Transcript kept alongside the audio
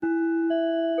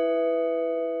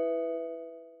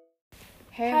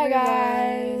Hi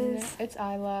guys, it's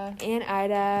Isla. and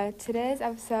Ida. Today's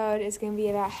episode is going to be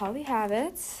about healthy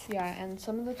habits. Yeah, and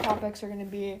some of the topics are going to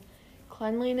be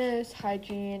cleanliness,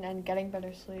 hygiene, and getting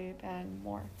better sleep, and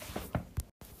more.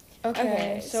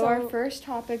 Okay, so our first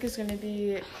topic is going to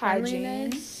be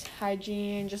cleanliness,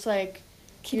 hygiene, just like,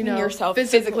 keeping yourself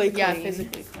physically clean. Yeah,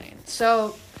 physically clean.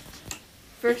 So,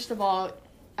 first of all,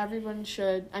 everyone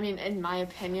should, in my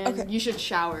opinion, you should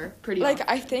shower pretty often.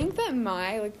 I think that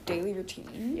my, daily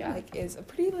routine, is a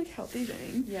pretty, healthy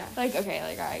thing. Yeah. I get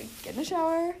in the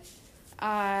shower,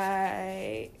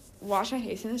 I wash my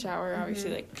face in the shower,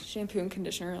 obviously, shampoo and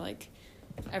conditioner,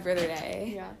 every other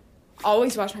day. Yeah.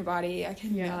 Always wash my body. I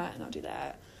cannot not do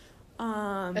that.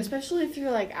 Especially if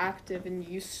you're, active and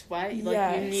you sweat, you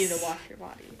need to wash your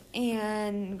body.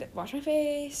 And wash my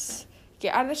face.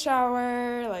 Get out of the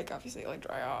shower, obviously,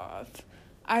 dry off.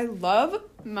 I love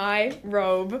my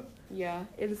robe. Yeah.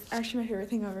 It is actually my favorite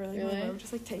thing ever. Really? My robe,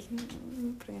 just,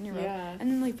 putting on your robe. Yeah. And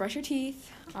then, brush your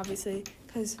teeth, obviously,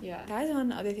 because that is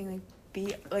one other thing,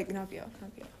 not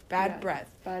bad breath.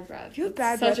 Bad breath. If you have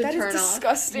bad breath, that is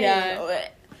disgusting. Yeah.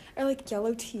 Or,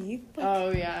 yellow teeth.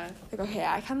 Oh, yeah.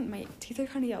 My teeth are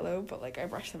kind of yellow, but, I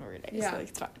brush them every day, so,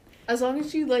 it's fine. As long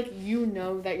as you, you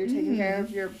know that you're taking care of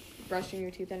your brushing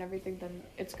your teeth and everything, then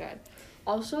it's good.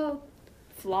 Also,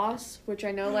 floss, which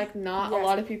I know not a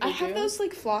lot of people do. I have those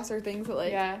flosser things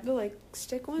that the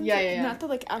stick ones. Yeah. Not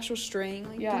the actual string.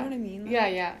 Do you know what I mean?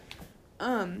 Yeah.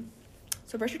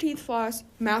 So brush your teeth, floss,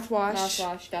 mouthwash.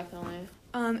 Mouthwash, definitely.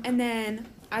 And then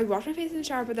I wash my face in the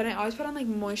shower, but then I always put on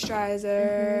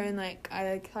moisturizer and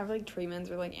I have treatments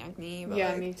or acne.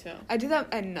 But, me too. I do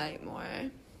that at night more.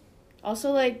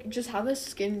 Also, just have a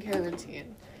skincare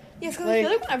routine. Yes, because I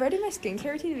feel whenever I do my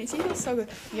skincare routine, it makes me feel so good.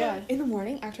 Yeah. In the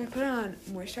morning, after I put on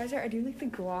moisturizer, I do, the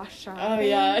gua sha thing. Oh,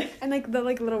 yeah. And, the,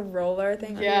 little roller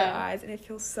thing under your eyes, and it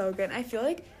feels so good. And I feel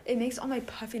it makes all my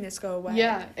puffiness go away.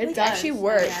 Yeah, it does. actually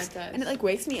works. Yeah, it does. And it,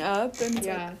 wakes me up, and it's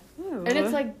and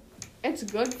it's, it's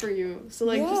good for you.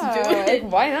 So, just do it.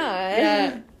 Why not?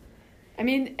 Yeah.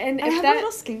 And I have a little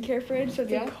skincare fridge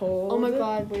that's, cold. Oh, my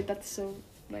God. Wait, that's so,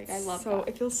 I love that.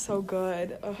 It feels so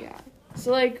good. Ugh. Yeah.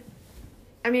 So,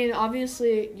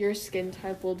 obviously, your skin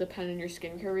type will depend on your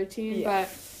skincare routine, but,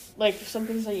 some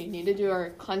things that you need to do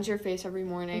are cleanse your face every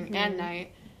morning and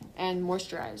night, and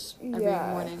moisturize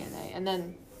every morning and night. And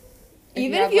then,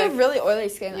 if you have really oily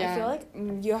skin, I feel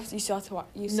you still have to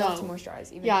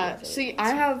moisturize.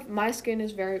 Even my skin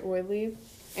is very oily,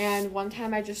 and one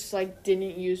time I just,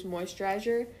 didn't use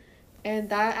moisturizer, and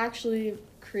that actually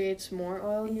creates more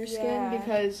oil in your skin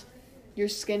because your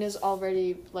skin is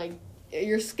already,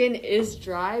 your skin is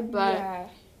dry, but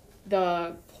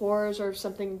the pores or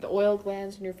something, the oil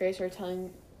glands in your face are telling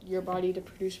your body to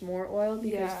produce more oil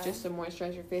because just to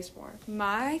moisturize your face more.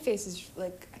 My face is,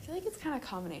 I feel it's kind of a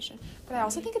combination, but I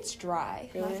also think it's dry.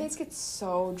 Really? My face gets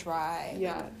so dry.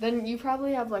 Yeah, then you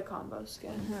probably have, combo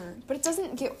skin. But it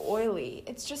doesn't get oily.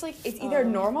 It's just, it's either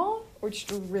normal or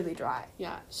just really dry.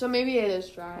 Yeah, so maybe it is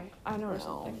dry. I don't know.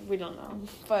 Something. We don't know.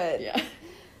 But,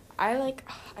 I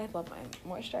love my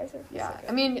moisturizer. Yeah,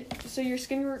 so your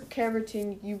skincare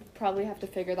routine, you probably have to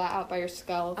figure that out by your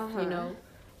scalp, with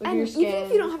your skin. Even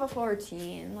if you don't have a full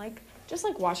routine, just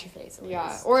wash your face.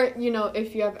 Or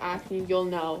if you have acne, you'll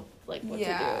know what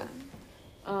to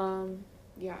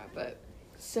do. But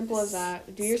simple as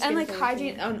that. Do your skincare and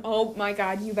hygiene. Oh my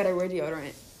God, you better wear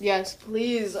deodorant. Yes,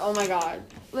 please. Oh my God.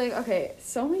 Okay,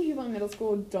 so many people in middle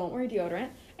school don't wear deodorant,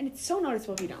 and it's so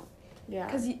noticeable if you don't. Yeah.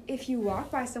 Because if you walk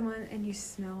by someone and you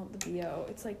smell the BO,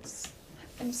 it's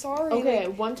I'm sorry. Okay,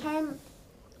 one time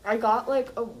I got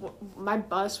my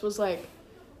bus was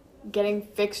getting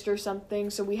fixed or something,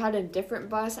 so we had a different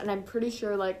bus, and I'm pretty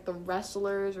sure the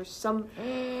wrestlers or some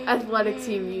athletic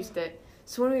team used it.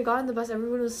 So when we got on the bus,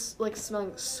 everyone was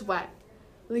smelling sweat.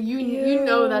 You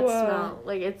know that smell.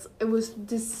 It was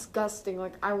disgusting.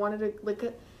 I wanted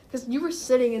to because you were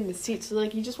sitting in the seat, so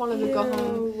you just wanted to go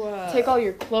home, take all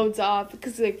your clothes off,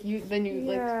 because felt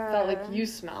you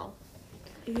smell.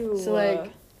 Ew. So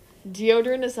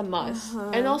deodorant is a must,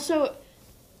 and also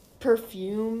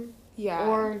perfume,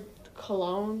 or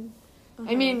cologne.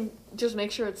 Just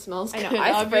make sure it smells good.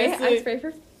 I spray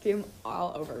perfume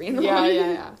all over me in the morning.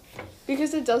 Yeah.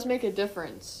 Because it does make a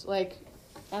difference.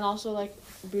 And also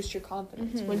boost your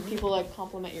confidence when people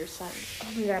compliment your scent.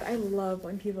 Oh my God, I love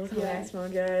when people tell me I smell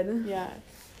good. Yeah.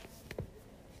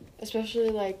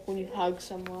 Especially when you hug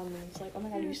someone and it's oh my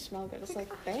God, you smell good. It's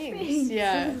thanks.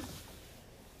 Yeah.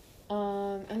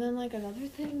 And then another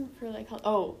thing for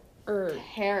Or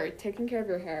hair, taking care of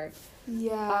your hair.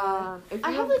 yeah.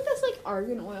 I have like this like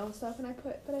argan oil stuff, and I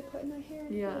put in my hair.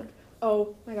 Yeah. Like,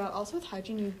 oh my god! Also with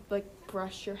hygiene, you like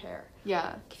brush your hair.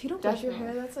 Yeah. If you don't brush your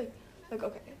hair, that's like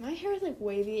okay. My hair is like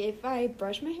wavy. If I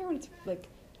brush my hair when it's like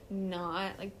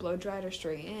not like blow dried or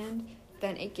straightened,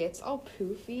 then it gets all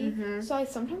poofy. Mm-hmm. So I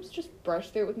sometimes just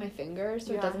brush through it with my fingers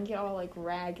so Yeah. it doesn't get all like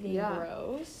raggedy and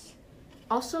gross.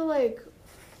 Also, like,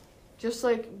 just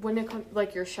like when it comes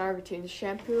like your shower routine,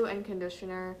 shampoo and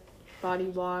conditioner, body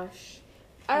wash.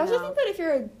 I also think that if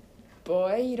you're a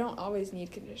boy, you don't always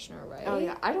need conditioner, right? Oh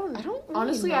yeah, I don't really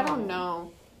honestly. know. I don't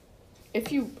know.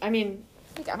 If you, I mean,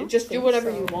 Like, I don't just do think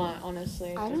whatever so. you want.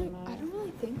 Honestly, I don't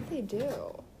really think they do.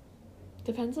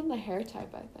 Depends on the hair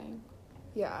type, I think.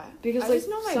 Yeah, Because I like just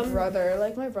know my brother.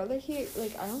 Like my brother, he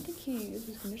like I don't think he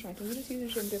uses conditioner. I think he just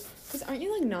uses shampoo. Because aren't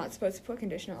you like not supposed to put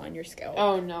conditioner on your scalp?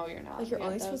 Oh no, you're not. Like you're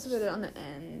only supposed to put it on the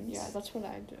ends. Yeah, that's what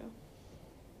I do.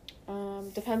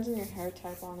 Depends on your hair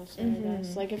type, honestly. Mm-hmm. I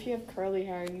guess. Like if you have curly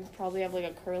hair, you probably have like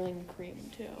a curling cream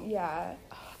too. Yeah,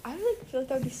 I like feel like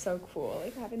that would be so cool.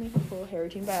 Like having like a cool hair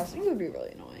routine, but I also think it would be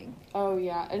really annoying. Oh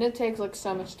yeah, and it takes like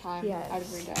so much time Yes.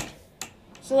 every day.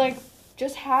 So like,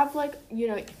 just have like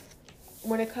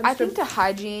when it comes I think to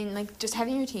hygiene, like just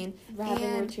having a routine, having a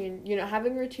and- routine,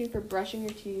 having a routine for brushing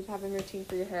your teeth, having a routine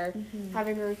for your hair, Mhm.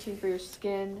 having a routine for your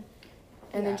skin,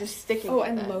 and then Yeah. just sticking. Oh, with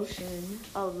and it. lotion.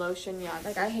 Oh, lotion, yeah.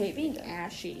 Like I hate being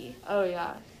ashy. Oh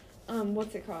yeah.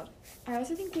 What's it called? I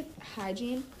also think with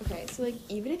hygiene, okay, so like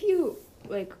even if you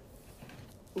like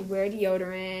wear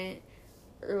deodorant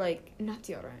or like not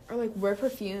deodorant or like wear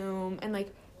perfume and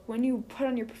like when you put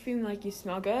on your perfume like you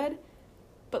smell good,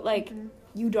 but like Mhm.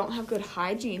 you don't have good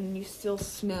hygiene and you still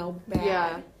smell bad.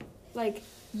 Yeah. Like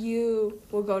you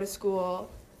will go to school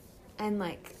and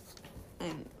like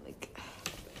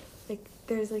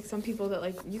there's like some people that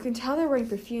like you can tell they're wearing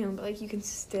perfume, but like you can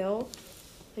still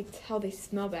like tell they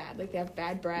smell bad, like they have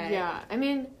bad breath. Yeah, I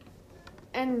mean,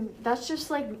 and that's just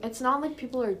like it's not like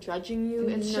people are judging you.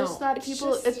 It's No, just that it's people.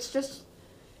 just- It's just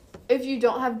if you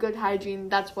don't have good hygiene,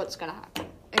 that's what's gonna happen.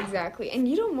 Exactly, and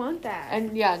you don't want that.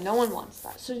 And yeah, no one wants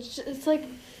that. So it's like,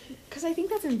 Because I think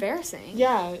that's embarrassing.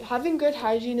 yeah, having good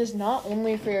hygiene is not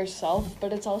only for yourself,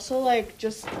 but it's also like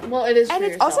just it is. And for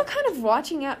it's yourself. also kind of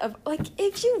watching out of like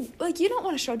if you like you don't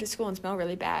want to show up to school and smell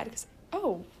really bad because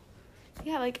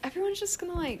yeah, like everyone's just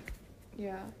gonna like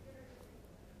yeah.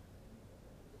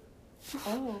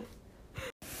 Oh.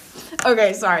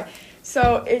 Okay, sorry.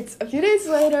 So it's a few days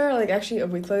later, like actually a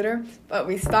week later, but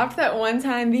we stopped that one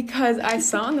time because I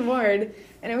saw on the board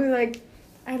and it was like,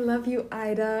 I love you,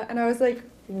 Ida. And I was like,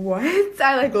 what?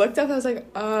 I like looked up, I was like,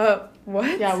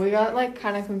 what? Yeah, we got like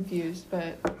kind of confused,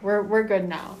 but we're good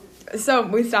now. So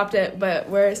we stopped it, but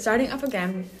we're starting up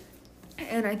again.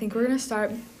 And I think we're gonna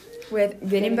start with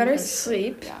getting better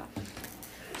sleep. Yeah.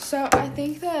 So I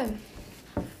think that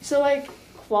So like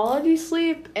quality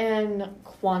sleep and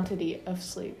quantity of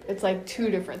sleep. It's like two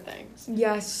different things.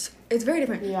 yes, it's very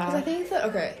different. Yeah. Because I think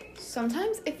that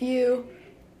sometimes if you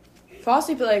fall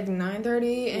asleep at like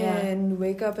 9:30 and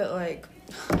wake up at like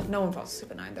no one falls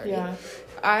asleep at 9:30. Yeah.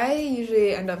 I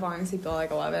usually end up falling asleep at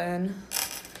like 11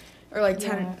 or like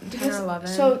 10 or 11.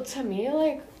 So to me,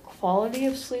 like quality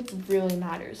of sleep really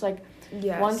matters. Like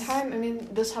yes. one time, I mean,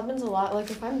 this happens a lot. Like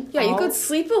if I'm you out, could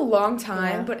sleep a long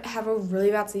time Yeah. but have a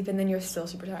really bad sleep and then you're still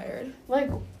super tired. like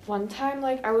one time,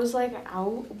 like I was like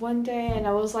out one day and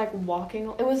I was like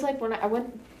walking. It was like when I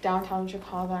went downtown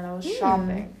Chicago and I was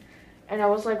shopping. And I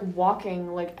was, like,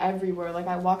 walking, like, everywhere. Like,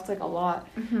 I walked, like, a lot.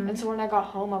 Mm-hmm. And so when I got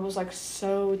home, I was, like,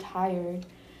 so tired.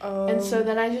 Oh. And so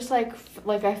then I just, like,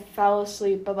 I fell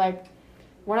asleep. But, like,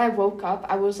 when I woke up,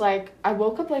 I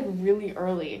woke up, like, really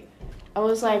early. I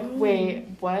was like, wait,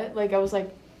 what? Like, I was, like,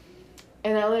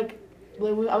 and I, like,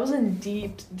 I was in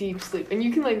deep, deep sleep. And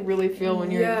you can, like, really feel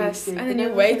when you're in deep sleep. And then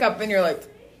you wake up and you're like,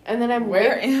 and then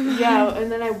where am I? Yeah,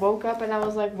 and then I woke up and I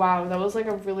was like, wow, that was, like,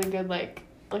 a really good,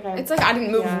 it's like I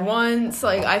didn't move once.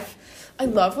 Like I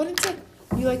love when it's like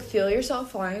you like feel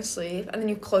yourself falling asleep and then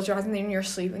you close your eyes and then you're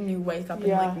asleep and you wake up and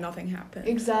like nothing happened.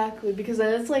 Exactly, because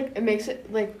then it's like it makes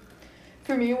it like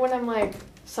for me when I'm like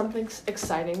something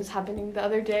exciting's happening the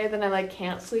other day, then I like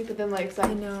can't sleep, but then like it's like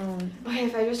I know. Okay,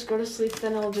 if I just go to sleep,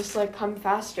 then it'll just like come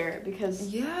faster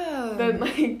because then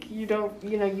like you don't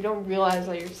realize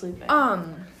that you're sleeping.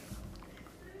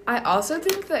 I also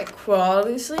think that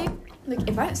quality sleep. Like,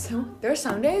 there are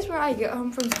some days where I get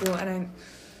home from school and I'm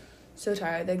so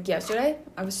tired. Like, yesterday,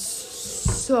 I was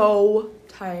so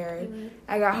tired. Mm-hmm.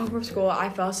 I got home from school. I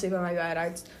fell asleep on my bed.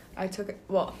 I took it.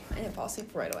 Well, I didn't fall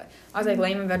asleep right away. I was, like,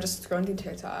 laying in bed just scrolling through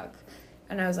TikTok.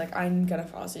 And I was like, I'm gonna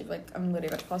fall asleep. Like, I'm literally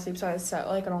about to fall asleep. So I set,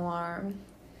 like, an alarm.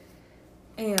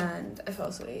 and I fell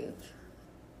asleep.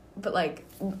 But, like,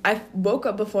 I woke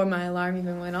up before my alarm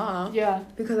even went off. Yeah.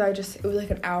 Because it was, like,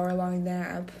 an hour-long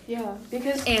nap. Yeah,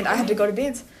 because... And I had to go to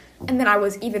dance. And then I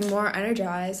was even more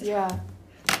energized. Yeah.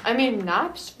 I mean,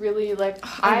 naps really, like...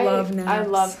 I love naps. I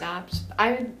love naps.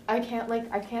 I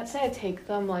can't say I take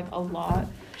them, like, a lot.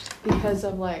 Because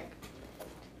of, like,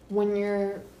 when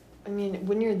you're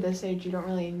this age, you don't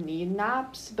really need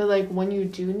naps. But, like, when you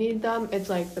do need them, it's,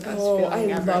 like, the best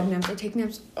feeling ever. I love naps. I take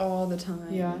naps all the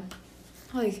time. Yeah.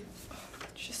 Like,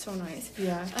 it's just so nice.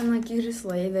 Yeah. And, like, you just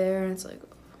lay there and it's like...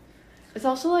 It's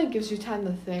also, like, gives you time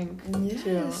to think, yes.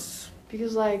 too.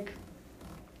 Because, like,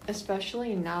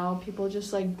 especially now, people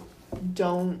just, like,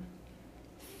 don't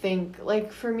think.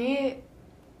 Like, for me,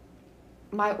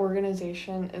 my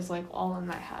organization is, like, all in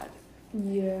my head.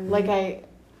 Yeah. Like,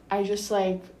 I just,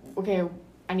 like, okay,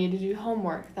 I need to do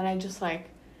homework. Then I just, like,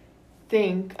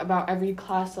 think about every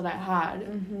class that I had.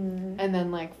 Mm-hmm. And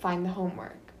then, like, find the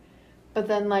homework. But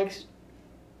then, like,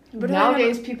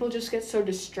 nowadays, people just get so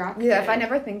distracted. Yeah, if I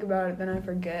never think about it, then I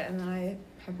forget, and then I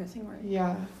have missing work.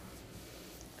 Yeah.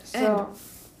 So,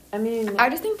 I mean... I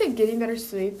just think that getting better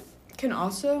sleep can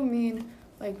also mean,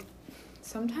 like,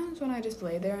 sometimes when I just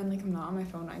lay there and, like, I'm not on my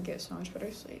phone, I get so much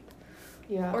better sleep.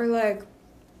 Yeah. Or, like,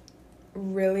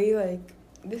 really, like,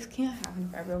 this can't happen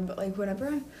for everyone, but, like, whenever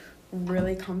I'm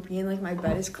really comfy and, like, my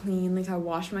bed is clean, like, I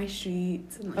wash my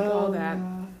sheets and, like, all that.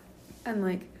 Yeah. And,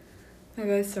 like, my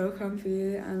bed is so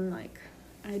comfy and, like,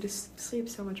 I just sleep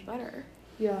so much better.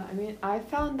 Yeah, I mean, I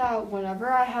found that whenever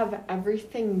I have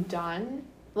everything done,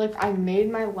 like, I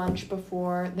made my lunch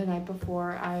before, the night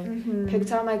before, I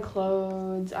picked out my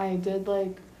clothes, I did,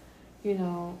 like, you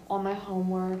know, all my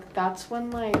homework, that's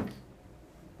when,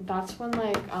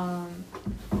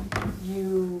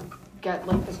 you get,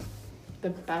 like, the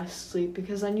best sleep,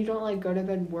 because then you don't, like, go to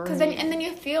bed worried. And then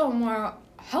you feel more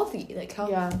healthy, like,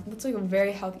 healthy. Yeah. That's, like, a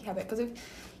very healthy habit, because if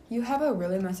you have a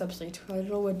really messed up sleep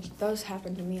schedule, which does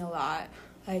happen to me a lot,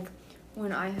 like,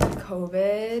 when I had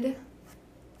COVID,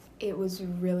 it was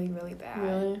really, really bad.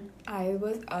 Really? I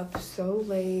was up so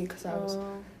late, because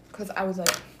I was,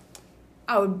 like,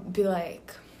 I would be,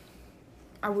 like,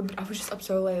 I was just up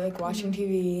so late, like, watching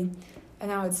TV,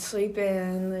 and I would sleep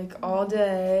in, like, all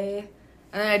day.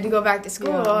 And then I had to go back to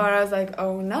school, and I was like,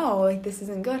 oh, no, like, this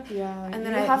isn't good. Yeah, and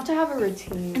then you have to have a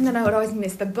routine. And then I would always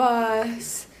miss the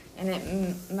bus, and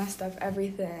it messed up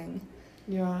everything.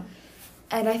 Yeah.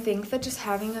 And I think that just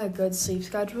having a good sleep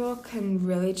schedule can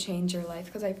really change your life,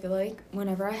 because I feel like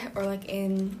whenever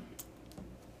in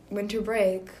winter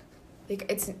break, like,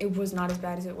 it was not as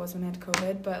bad as it was when I had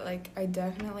COVID, but, like, I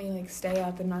definitely, like, stay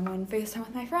up and I'm on FaceTime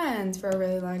with my friends for a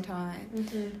really long time.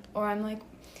 Mm-hmm. Or I'm, like,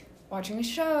 watching a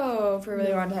show for a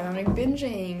really long time. I'm, like,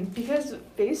 binging. Because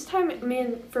FaceTime, I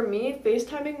mean, for me,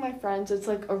 FaceTiming my friends, it's,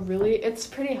 like, it's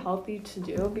pretty healthy to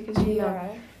do, because, you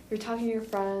know, you're talking to your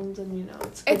friends, and, you know,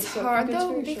 it's hard,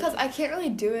 though, because I can't really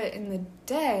do it in the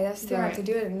day. That's the thing, I have to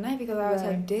do it at night, because I always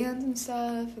have dance and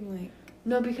stuff, and, like...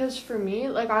 No, because for me,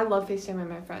 like, I love FaceTiming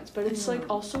my friends, but it's, like,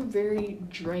 also very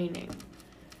draining.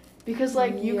 Because,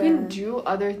 like, you can do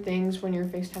other things when you're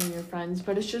FaceTiming your friends,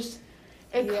 but it's just,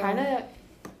 kind of...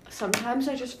 Sometimes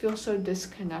I just feel so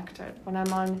disconnected when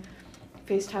I'm on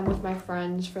FaceTime with my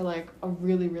friends for, like, a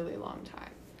really, really long time.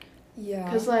 Yeah.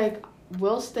 Because, like,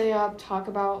 we'll stay up, talk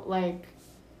about, like,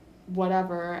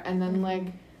 whatever, and then, like,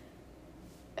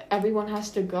 everyone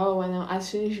has to go, and then as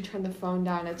soon as you turn the phone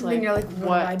down, it's like, you're like,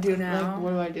 what do I do now? Like,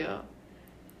 what do I do?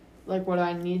 Like, what do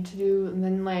I need to do? And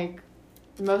then, like,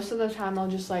 most of the time I'll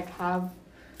just, like, have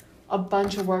a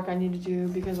bunch of work I need to do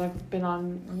because I've been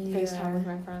on FaceTime with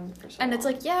my friends for so long. And it's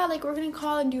like, like, we're gonna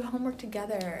call and do homework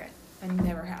together. That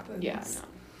never happens. Yeah,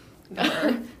 no.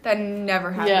 Never. That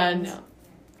never happens. Yeah, no.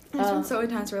 There's been so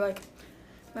many times where, like,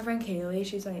 my friend Kaylee,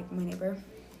 she's, like, my neighbor.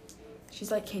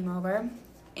 She's, like, came over,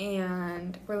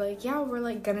 and we're, like, we're,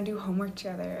 like, gonna do homework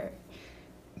together.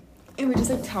 And we just,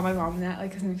 like, tell my mom that,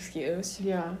 like, as an excuse.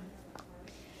 Yeah.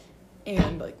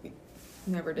 And, like, we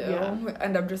never do. Yeah. We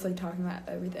end up just, like, talking about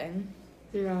everything.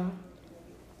 Yeah.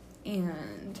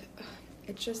 And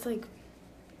it's just, like,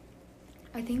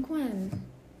 I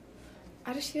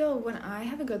just feel when I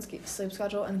have a good sleep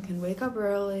schedule and can wake up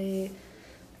early,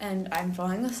 and I'm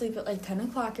falling asleep at, like, 10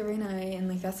 o'clock every night, and,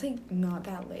 like, that's, like, not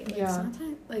that late. Like,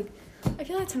 sometimes, like, I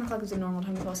feel like 10 o'clock is a normal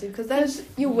time to fall asleep, because then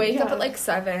you wake up at, like,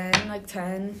 7, like,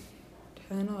 10,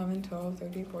 11, 12,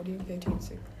 13, 14, 15,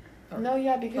 16. No,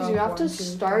 yeah, because you have to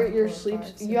start your sleep.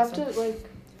 You have to, like,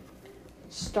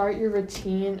 start your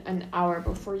routine an hour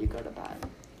before you go to bed.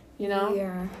 You know?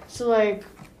 Yeah. So, like,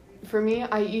 for me,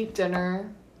 I eat dinner.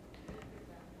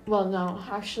 Well, no,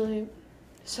 actually.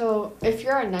 So, if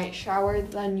you're a night shower,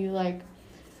 then you, like,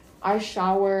 I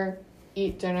shower,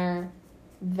 eat dinner,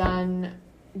 then,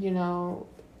 you know,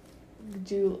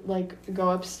 go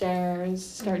upstairs,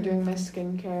 start doing my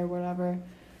skincare, whatever.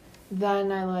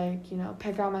 Then I, like, you know,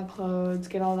 pick out my clothes,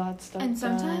 get all that stuff And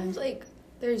sometimes, done. like,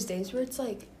 there's days where it's,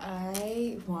 like,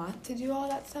 I want to do all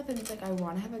that stuff, and it's, like, I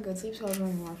want to have a good sleep, so I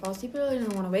want to fall asleep early,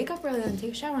 and I want to wake up early, and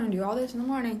take a shower, and do all this in the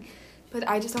morning, but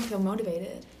I just don't feel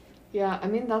motivated. Yeah, I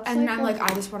mean, that's, and I'm, like,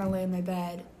 I just want to lay in my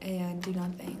bed and do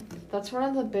nothing. That's one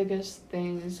of the biggest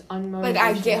things, unmotivated. Like,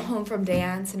 I get home from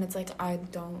dance, and it's, like, I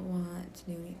don't want to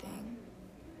do anything.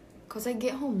 Because I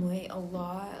get home late a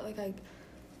lot,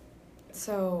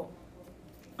 so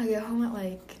I get home at,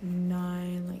 like,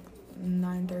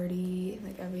 9:30,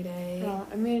 like, every day. Yeah,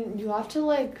 I mean, you have to,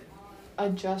 like,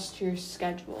 adjust your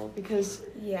schedule, because...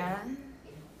 Yeah.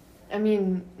 I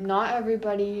mean, not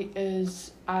everybody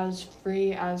is as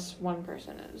free as one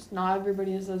person is. Not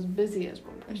everybody is as busy as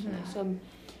one person is. So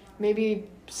maybe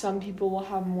some people will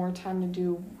have more time to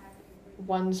do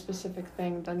one specific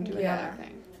thing than do another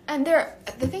thing. And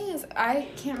the thing is, I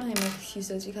can't really make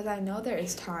excuses because I know there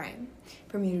is time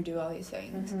for me to do all these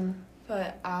things.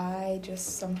 But I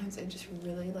just, sometimes I just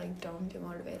really, like, don't get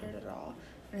motivated at all.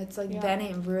 And it's, like, then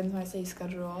it ruins my sleep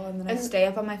schedule. And then I stay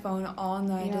up on my phone all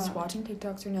night just watching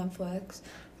TikToks or Netflix.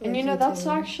 Or, and, like, you know, YouTube. that's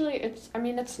actually,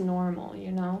 it's normal,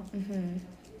 you know?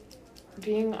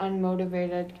 Being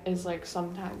unmotivated is, like,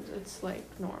 sometimes it's, like,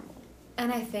 normal.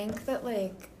 And I think that,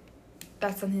 like,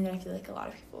 that's something that I feel like a lot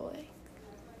of people, like,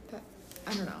 but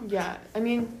I don't know. Yeah, I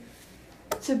mean,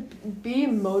 to be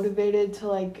motivated to,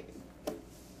 like,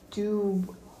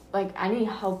 do, like, any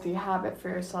healthy habit for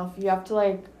yourself, you have to,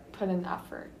 like, put in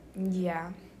effort. Yeah.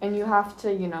 And you have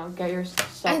to, you know, get your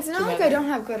stuff And it's not together. like I don't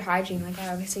have good hygiene. Like, I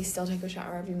obviously still take a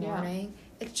shower every morning.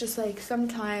 It's just, like,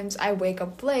 sometimes I wake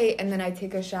up late and then I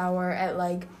take a shower at,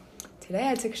 like, today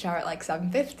I took a shower at, like,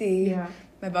 7:50. Yeah.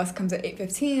 My bus comes at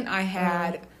 8:15. I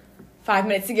had 5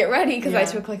 minutes to get ready because I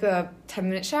took, like, a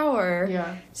 10-minute shower.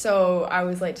 Yeah. So I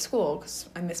was late to school because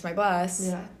I missed my bus.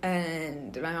 Yeah.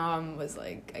 And my mom was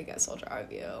like, I guess I'll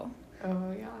drive you.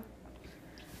 Oh, yeah.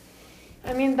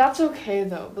 I mean, that's okay,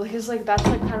 though, because, like, that's,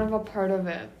 like, kind of a part of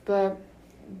it, but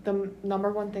the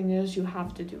number one thing is you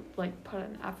have to do, like, put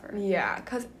in effort. Yeah,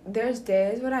 because there's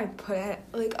days when I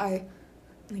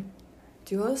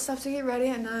do all this stuff to get ready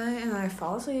at night, and I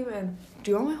fall asleep and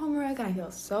do all my homework, and I feel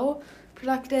so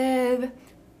productive,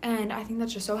 and I think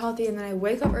that's just so healthy, and then I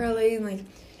wake up early, and, like,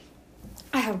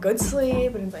 I have good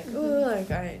sleep, and it's like, ooh, like,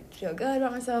 I feel good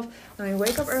about myself, and I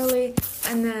wake up early,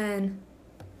 and then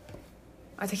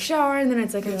I take a shower, and then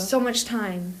it's, like, I have so much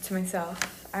time to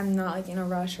myself. I'm not, like, in a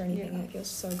rush or anything, and it feels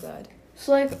so good.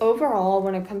 So, like, overall,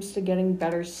 when it comes to getting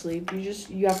better sleep,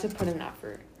 you have to put in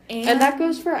effort. And that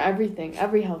goes for everything,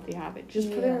 every healthy habit. Just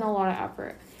put in a lot of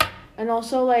effort. And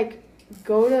also, like,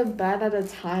 go to bed at a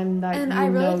time that and I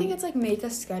really think it's, like, make a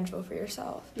schedule for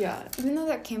yourself. Yeah. Even though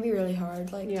that can be really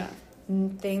hard, like, yeah.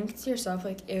 Think to yourself,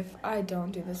 like, if I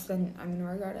don't do this, then I'm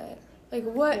gonna regret it. Like,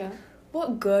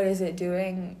 what good is it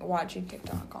doing watching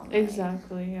TikTok all night?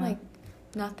 Exactly, yeah. Like,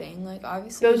 nothing. Like,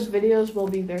 obviously those videos will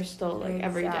be there still, like,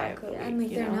 every day of the week, and,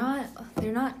 like,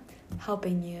 they're not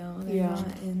helping you. They're not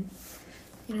in,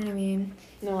 you know what I mean?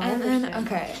 No, I and understand. then,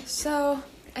 okay, so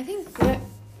I think do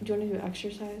you want to do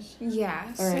exercise?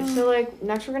 Yeah. Alright, so, like,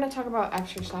 next we're gonna talk about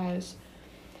exercise.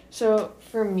 So,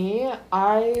 for me,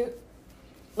 I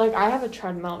have a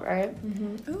treadmill, right?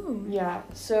 Ooh. Yeah,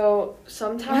 so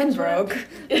sometimes... Mine broke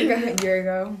like a year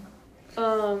ago.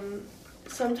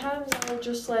 Sometimes I'll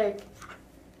just, like,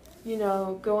 you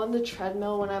know, go on the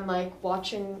treadmill when I'm, like,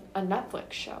 watching a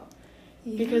Netflix show.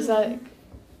 Yeah. Because,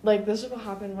 like, this is what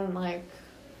happened when, like,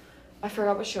 I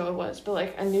forgot what show it was, but,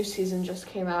 like, a new season just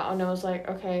came out, and I was like,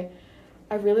 okay,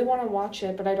 I really want to watch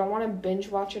it, but I don't want to binge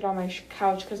watch it on my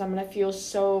couch because I'm going to feel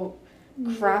so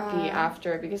crappy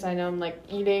after, because I know I'm, like,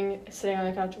 eating, sitting on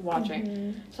the couch,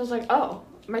 watching. So I was like, oh,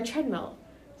 my treadmill.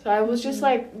 So I was just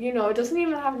like, you know, it doesn't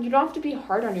even have, you don't have to be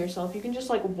hard on yourself. You can just,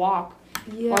 like, walk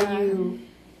while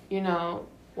you know,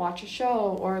 watch a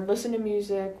show or listen to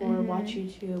music or watch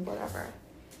YouTube, whatever.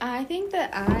 I think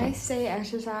that I say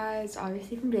exercise,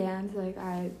 obviously from dance, like,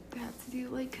 I have to do,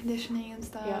 like, conditioning and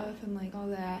stuff and, like, all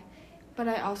that. But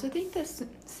I also think that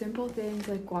simple things,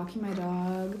 like walking my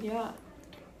dog. Yeah.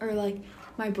 Or, like,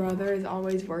 my brother is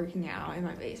always working out in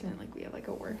my basement. Like, we have, like,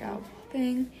 a workout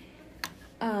thing.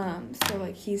 So,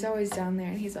 like, he's always down there,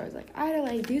 and he's always like, Ida,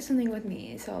 like, do something with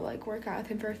me. So, like, work out with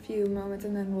him for a few moments,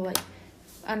 and then we'll, like,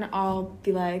 and I'll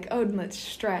be like, oh, let's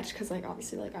stretch, because, like,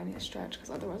 obviously, like, I need to stretch,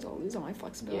 because otherwise I'll lose all my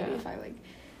flexibility if I, like,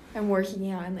 am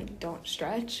working out and, like, don't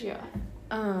stretch. Yeah.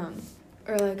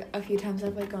 Or, like, a few times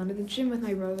I've, like, gone to the gym with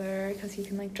my brother because he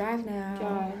can, like, drive now.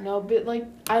 Yeah, no, but, like,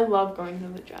 I love going to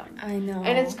the gym. I know.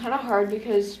 And it's kind of hard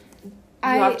because you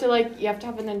have to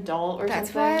have an adult or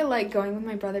that's something. why I like going with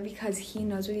my brother, because he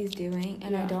knows what he's doing,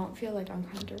 and I don't feel, like,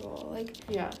 uncomfortable. Like,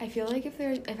 I feel like if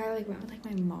I, like, went with, like,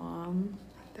 my mom,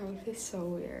 that would be so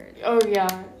weird. Oh,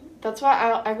 yeah. That's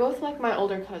why I go with, like, my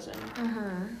older cousin.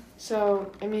 Uh-huh.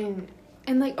 So, I mean...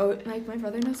 And, like, my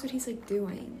brother knows what he's, like,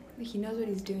 doing. Like, he knows what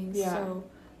he's doing, so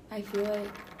I feel,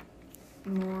 like,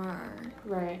 more...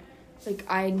 Right. Like,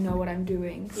 I know what I'm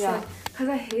doing. So, Yeah. Because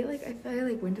I hate, like, if I,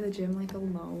 like, went to the gym, like,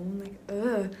 alone. Like,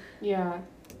 ugh. Yeah.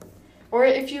 Or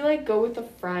if you, like, go with a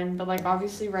friend, but, like,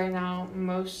 obviously right now,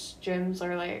 most gyms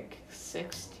are, like,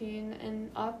 16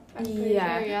 and up. I'm pretty sure,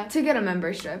 yeah. To get a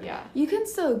membership. Yeah. You can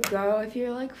still go if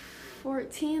you're, like,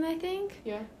 14, I think.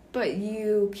 Yeah. But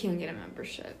you can't get a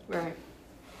membership. Right.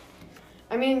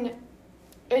 I mean,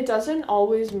 it doesn't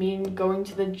always mean going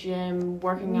to the gym,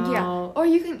 working out. Yeah. Or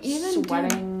you can even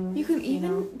sweating.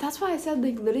 That's why I said,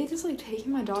 like, literally just, like,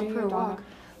 taking my dog for a walk.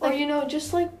 Like, or, you know,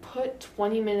 just, like, put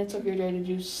 20 minutes of your day to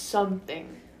do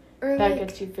something that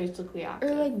gets you physically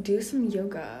active. Or, like, do some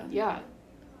yoga. Yeah.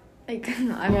 Like,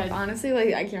 honestly,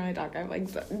 like, I can't really talk. I,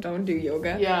 like, don't do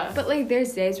yoga. Yeah. But, like,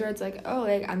 there's days where it's like, oh,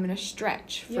 like, I'm going to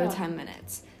stretch for 10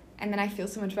 minutes. And then I feel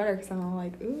so much better because I'm all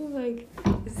like, ooh, like,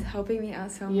 this is helping me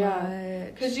out so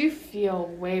much. Because you feel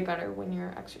way better when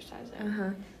you're exercising.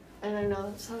 Uh-huh. And I know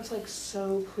that sounds, like,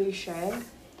 so cliche.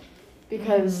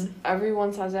 Because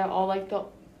everyone says that, all, like, the...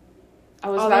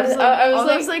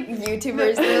 those, like,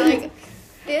 YouTubers, they're like,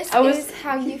 this is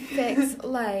how you fix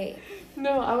life.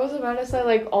 No, I was about to say,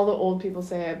 like, all the old people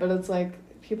say it, but it's, like,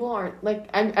 people aren't, like,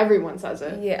 everyone says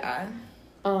it. Yeah.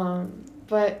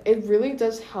 But it really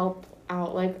does help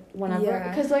out, like, whenever,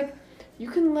 because, like, you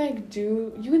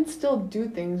can still do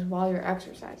things while you're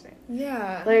exercising.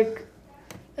 Yeah. Like,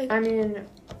 I mean,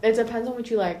 it depends on what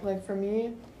you like. Like, for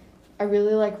me, I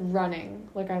really like running.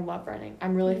 Like, I love running.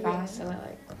 I'm really fast, and I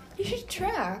like... You should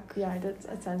track. Yeah,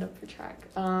 I signed up for track.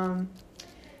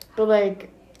 But,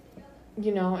 like,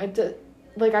 you know,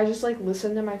 like, I just, like,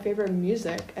 listen to my favorite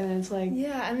music, and it's, like...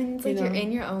 Yeah, I mean, it's, like, you're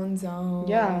in your own zone.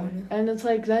 Yeah, and it's,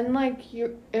 like, then, like,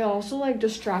 it also, like,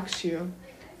 distracts you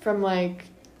from, like,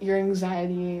 your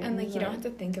anxiety. And, like, you don't have to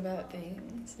think about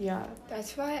things. Yeah.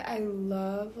 That's why I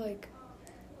love, like...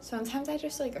 Sometimes I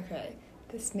just, like, okay,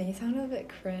 this may sound a bit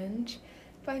cringe,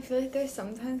 but I feel like there's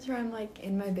sometimes where I'm, like,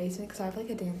 in my basement, because I have,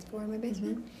 like, a dance floor in my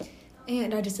basement,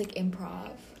 and I just, like, improv.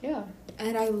 Yeah.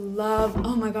 And I love,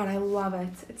 oh my god, I love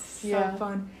it. It's so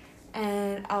fun.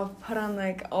 And I'll put on,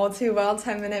 like, All Too Well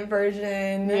 10-minute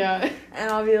version. Yeah.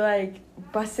 And I'll be, like,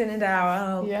 busting it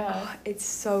out. It's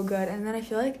so good. And then I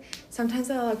feel like sometimes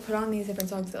I'll, like, put on these different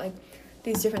songs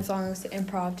to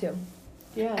improv to.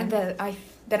 Yeah. And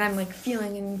that I'm, like,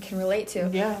 feeling and can relate to.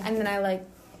 Yeah. And then I, like,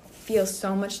 feel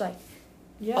so much, like,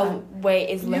 a weight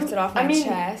is lifted off my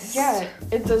chest. Yeah.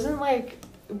 It doesn't, like...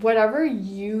 Whatever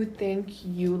you think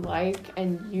you like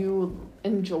and you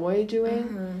enjoy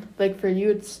doing, like, for you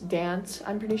it's dance,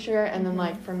 I'm pretty sure, and then,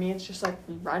 like, for me it's just, like,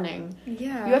 running.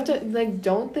 Yeah. You have to, like,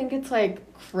 don't think it's,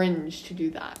 like, cringe to do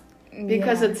that.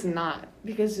 Because it's not.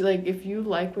 Because, like, if you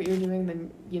like what you're doing,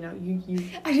 then, you know, you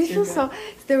I just feel so...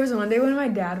 There was one day when my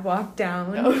dad walked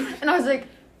down, and I was like,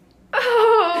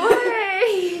 oh,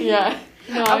 hey! Yeah.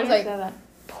 No, I was like... that.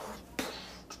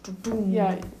 Boom.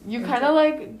 Yeah, you kind of,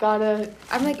 like, gotta...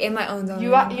 I'm, like, in my own zone.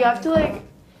 You have to, like...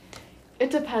 It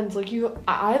depends. Like,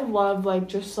 I love, like,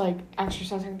 just, like,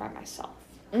 exercising by myself.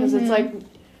 Because it's, like,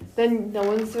 then no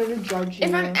one's there to judge you.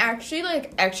 If I'm actually,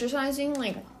 like, exercising,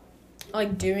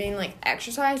 like, doing, like,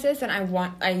 exercises, then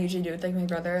I usually do it with, like, my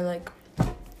brother, like,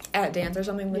 at dance or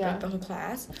something with, like, the whole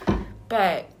class.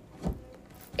 But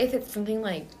if it's something,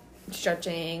 like,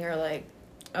 stretching or, like,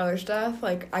 other stuff,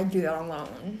 like, I do that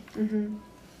alone.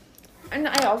 And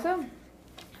I also,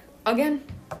 again,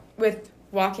 with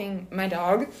walking my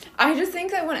dog, I just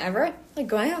think that whenever, like,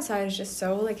 going outside is just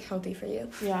so, like, healthy for you.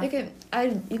 Yeah. Like,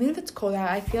 even if it's cold out,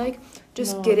 I feel like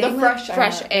just getting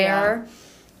fresh air,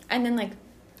 and then, like,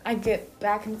 I get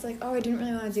back and it's like, oh, I didn't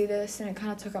really want to do this, and it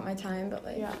kind of took up my time, but,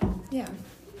 like, yeah.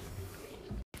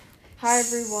 Hi,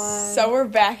 everyone. So we're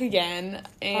back again,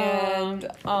 and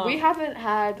we haven't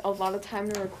had a lot of time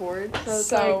to record,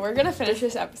 so like, we're gonna finish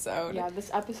this episode. Yeah,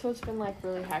 this episode's been, like,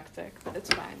 really hectic, but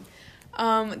it's fine.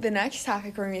 The next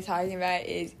topic we're gonna be talking about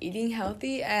is eating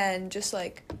healthy, and just,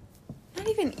 like, not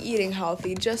even eating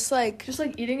healthy, just like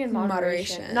eating in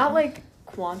moderation. Not, like,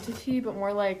 quantity, but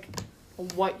more, like,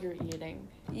 what you're eating.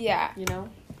 Yeah. You know?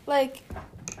 Like,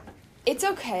 it's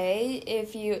okay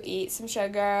if you eat some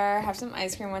sugar, have some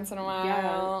ice cream once in a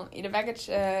while, eat a bag of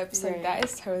chips. Right. Like, that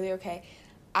is totally okay.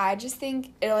 I just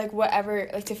think, it, like, whatever,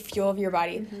 like, to fuel your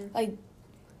body. Like,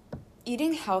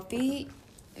 eating healthy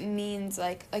means,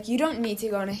 like, you don't need to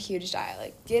go on a huge diet.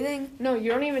 Like, No, you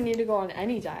don't even need to go on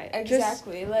any diet.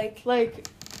 Exactly. Just,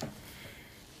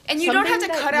 and you don't have to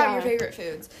something cut that- out your favorite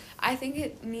foods. I think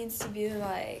it needs to be,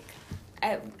 like,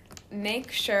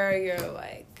 make sure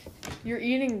you're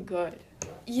eating good.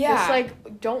 yeah. Just,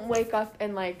 like, don't wake up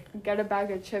and, like, get a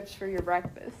bag of chips for your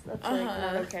breakfast. That's, like,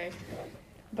 not okay.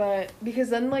 But, because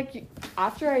then, like,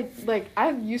 after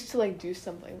I'm used to, like, do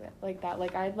something like that.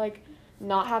 Like, I'd, like,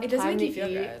 not have it doesn't time make to you feel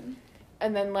eat. good.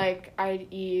 And then, like, I'd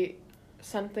eat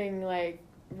something, like,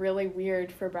 really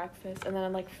weird for breakfast. And then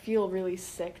I'd, like, feel really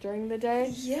sick during the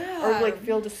day. Yeah. Or, like,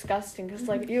 feel disgusting. Because,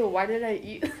 like, ew, why did I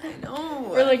eat? I know.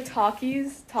 Or, like,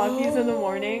 Talkies in the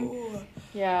morning.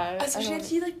 Yeah. Especially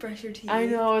after you, like, brush your teeth. I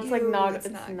know, it's, like, not, it's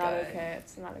not not good. okay.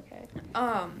 It's not okay.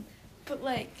 But,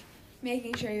 like,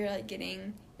 making sure you're, like,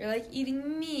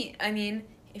 eating meat. I mean,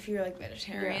 if you're, like,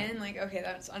 vegetarian, like, okay,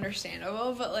 that's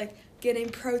understandable. But, like, getting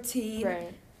protein.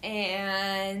 Right.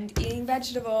 And eating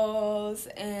vegetables.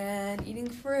 And eating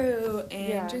fruit.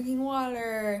 And drinking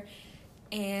water.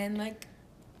 And, like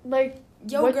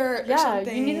yogurt or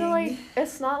something. You need to, like,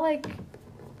 it's not, like,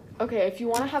 okay, if you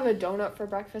want to have a donut for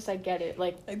breakfast, I get it.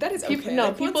 Like that is okay. No,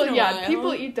 like,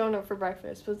 people eat donut for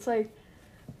breakfast, but it's like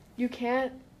you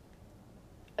can't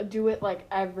do it like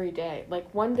every day.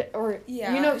 Like one day, or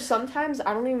sometimes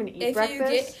I don't even eat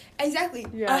breakfast.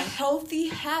 A healthy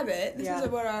habit. This is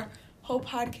what our whole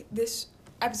this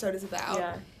episode is about.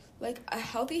 Yeah. Like a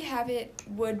healthy habit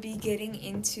would be getting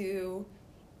into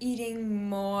eating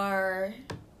more,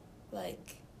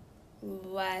 like,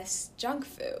 less junk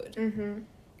food. Mm-hmm.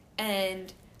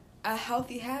 And a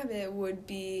healthy habit would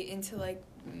be into, like,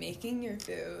 making your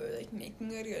food, like,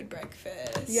 making a good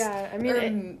breakfast. Yeah, I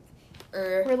mean,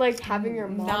 or like, having your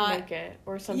mom make it,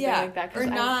 or something like that. Or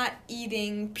not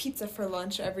eating pizza for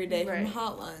lunch every day from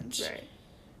Hot Lunch. Right.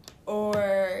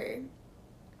 Or,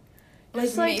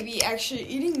 like, maybe actually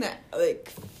eating the,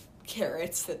 like,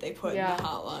 carrots that they put in the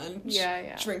Hot Lunch.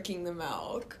 Yeah. Drinking the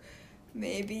milk.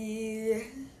 Maybe,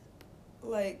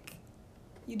 like,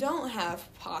 you don't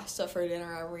have pasta for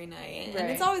dinner every night. And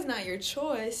it's always not your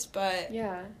choice, but,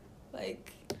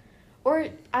 like... Or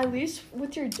at least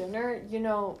with your dinner,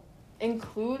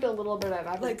 include a little bit of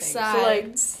everything. Like,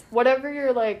 sides. So, like, whatever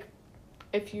you're, like,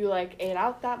 if you, like, ate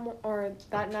out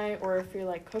that night, or if you,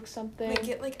 like, cook something. Like,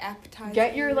 get, like, appetizers.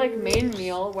 Get your, like, main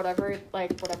meal, whatever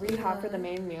you have for the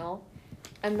main meal.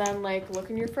 And then, like, look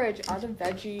in your fridge, add a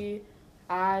veggie,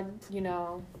 add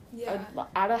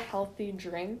a healthy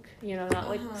drink, not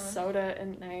like soda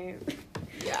at night.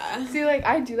 Yeah. See, like,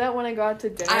 I do that when I go out to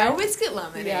dinner. I always get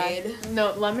lemonade. Yeah.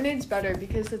 No, lemonade's better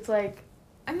because it's like,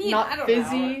 I mean, not I don't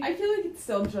fizzy. know. I feel like it's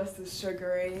still just as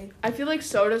sugary. I feel like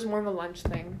soda's more of a lunch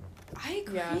thing. I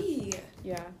agree.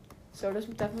 Yeah. Soda's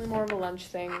definitely more of a lunch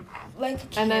thing. Like,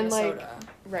 and then, like, soda.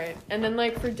 Right. And then,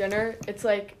 like, for dinner, it's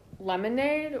like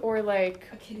lemonade or like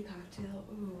a kitty cocktail.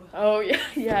 Ooh. Oh yeah,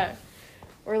 yeah.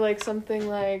 Or like something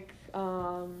like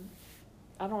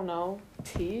I don't know,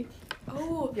 tea.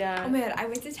 Oh yeah. Oh man, I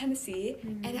went to Tennessee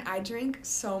and I drank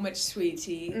so much sweet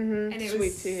tea, and it sweet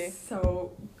was tea.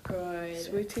 So good.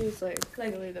 Sweet tea is like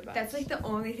really the best. That's like the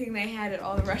only thing they had at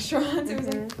all the restaurants. It was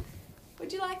like,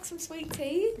 would you like some sweet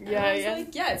tea? And yeah, I was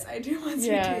like, yes, I do want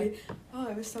sweet tea. Oh,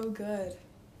 it was so good.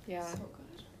 Yeah. So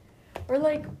good. Or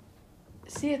like,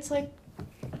 see, it's like,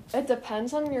 it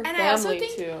depends on your family, I also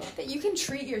think too. that you can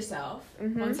treat yourself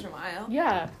once in a while.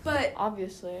 Yeah. But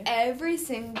obviously, every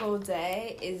single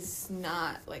day is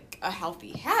not like a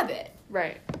healthy habit.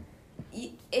 Right.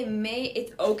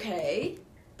 It's okay,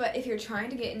 but if you're trying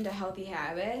to get into healthy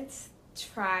habits,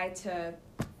 try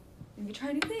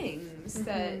new things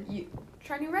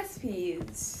try new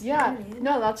recipes. Yeah. You know what I mean?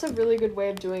 No, that's a really good way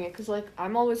of doing it, because like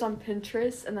I'm always on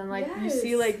Pinterest, and then like you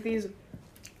see like these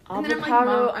and then avocado, I'm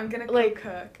like, Mom, I'm gonna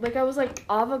cook. Like I was like,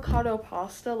 avocado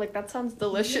pasta, like that sounds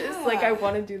delicious. Yeah. Like I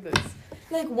want to do this.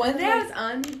 Like one day I was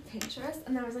on Pinterest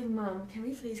and I was like, Mom, can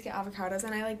we please get avocados?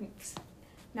 And I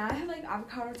now I have like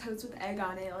avocado toast with egg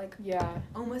on it, like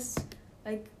almost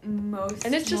like most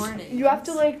and it's just mornings. You have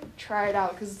to like try it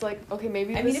out, because it's like, okay,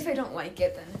 maybe I mean, if I don't like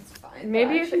it, then it's fine.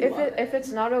 Maybe if it's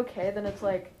not okay, then it's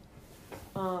like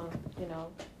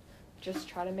just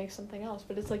try to make something else.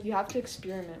 But it's like you have to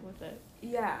experiment with it.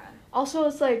 Yeah. Also,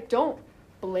 it's like, don't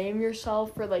blame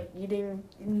yourself for like eating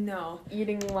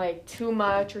like too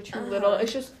much or too little.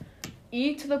 It's just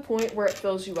eat to the point where it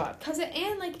fills you up.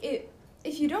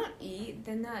 If you don't eat,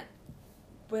 then that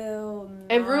will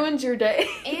not. It ruins your day.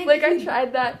 And like, I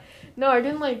tried that. No, I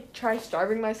didn't, like, try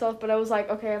starving myself, but I was like,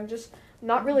 okay, I'm just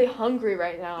not really hungry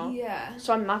right now. Yeah.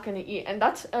 So I'm not going to eat. And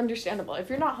that's understandable. If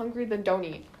you're not hungry, then don't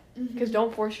eat. Because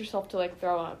don't force yourself to, like,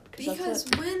 throw up. Because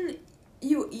when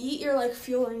you eat, you're, like,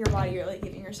 fueling your body. You're, like,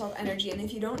 giving yourself energy. And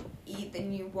if you don't eat,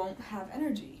 then you won't have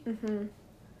energy.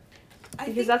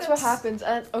 Because that's what happens.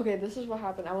 And, okay, this is what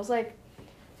happened. It was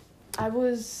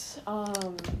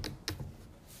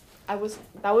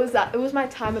my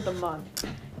time of the month.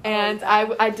 And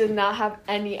I did not have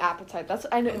any appetite.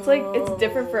 I know it's like it's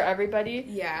different for everybody.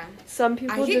 Yeah. Some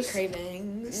people get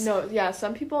cravings. No, yeah,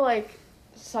 some people like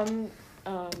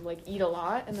eat a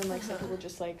lot, and then like some people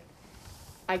just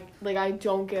I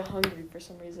don't get hungry for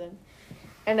some reason.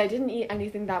 And I didn't eat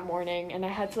anything that morning, and I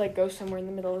had to like go somewhere in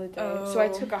the middle of the day. So I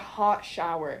took a hot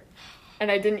shower. And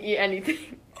I didn't eat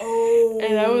anything.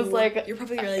 And I was like... You're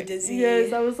probably really dizzy.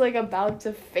 Yes, I was like about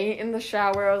to faint in the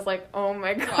shower. I was like, oh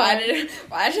my God. Why did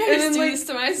I just do this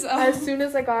to myself? As soon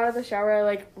as I got out of the shower, I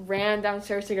like ran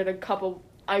downstairs to get a cup of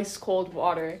ice cold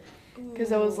water.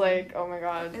 Because I was like, oh my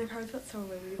God. And it probably felt so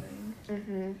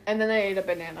relieving. And then I ate a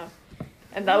banana.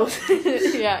 And that was...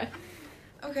 yeah.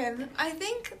 Okay, I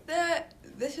think that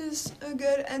this is a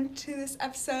good end to this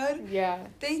episode. Yeah.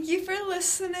 Thank you for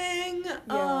listening.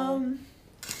 Yeah.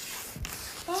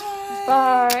 Bye.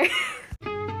 Bye.